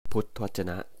พุทธวจ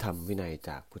นะธรรมวินัยจ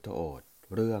ากพุทธโอษฐ์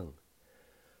เรื่อง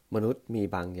มนุษย์มี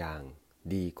บางอย่าง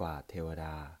ดีกว่าเทวด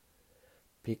า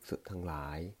ภิกษุทั้งหลา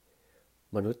ย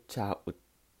มนุษย์ชาวอุ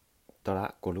ตร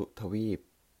กุรุทวีป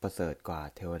ประเสริฐกว่า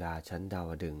เทวดาชั้นดาว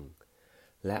ดึงส์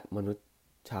และมนุษย์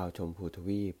ชาวชมพูท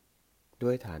วีปด้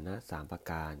วยฐานะ3 ประ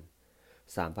ก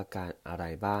ารอะไร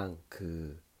บ้างคือ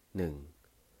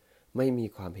 1. ไม่มี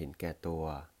ความเห็นแก่ตัว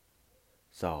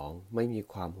 2. ไม่มี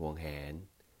ความหวงแหน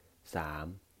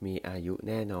 3. มีอายุ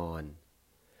แน่นอน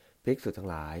ภิกษุทั้ง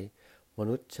หลายม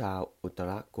นุษย์ชาวอุต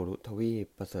รกุรุทวีป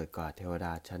ประเสริฐกว่าเทวด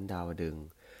าชั้นดาวดึงส์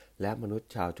และมนุษย์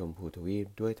ชาวชมพูทวีป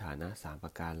ด้วยฐานะ3 ป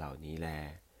ระการเหล่านี้แล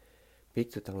ภิก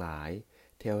ษุทั้งหลาย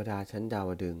เทวดาชั้นดาว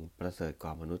ดึงส์ประเสริฐกว่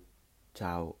ามนุษย์ช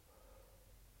าว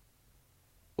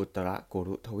อุตรกุ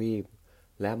รุทวีป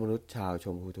และมนุษย์ชาวช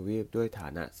มพูทวีปด้วยฐา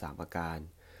นะ3 ประก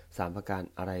าร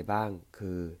อะไรบ้าง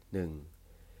คือ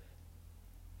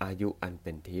 1. อายุอันเ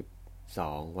ป็นทิพย์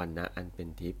 2. วรรณะอันเป็น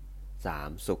ทิพย์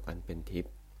 3. สุขอันเป็นทิพ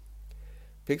ย์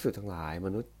ภิกษุทั้งหลา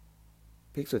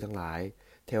ย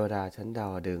เทวดาชั้นดา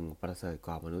วดึงส์ประเสริฐก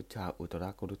ว่ามนุษย์ชาวอุตร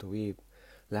กุรุทวีป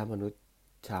และมนุษย์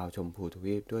ชาวชมพูท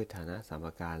วีปด้วยฐานะ3 ป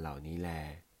ระการเหล่านี้แล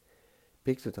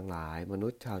ภิกษุทั้งหลายมนุ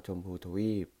ษย์ชาวชมพูท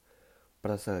วีปป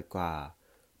ระเสริฐกว่า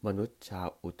มนุษย์ชาว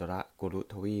อุตรกุรุ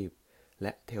ทวีปแล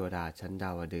ะเทวดาชั้นด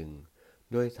าวดึงส์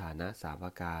ด้วยฐานะ3 ป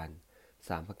ระกา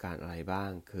รอะไรบ้า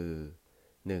งคือ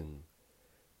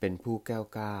 1. เป็นผู้แก้ว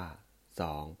กล้า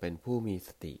 2. เป็นผู้มีส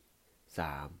ติ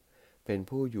 3. เป็น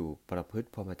ผู้อยู่ประพฤติ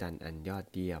พรหมจรรย์อันยอด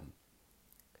เยี่ยม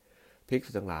ภิก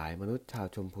ษุทั้งหลายมนุษย์ชาว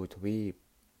ชมพูทวีป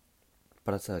ป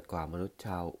ระเสริฐกว่ามนุษย์ช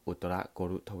าวอุตรกุ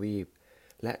รุทวีป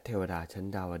และเทวดาชั้น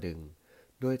ดาวดึงส์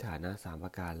ด้วยฐานะ3 ปร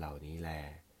ะการเหล่านี้แล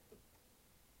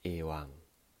เอวัง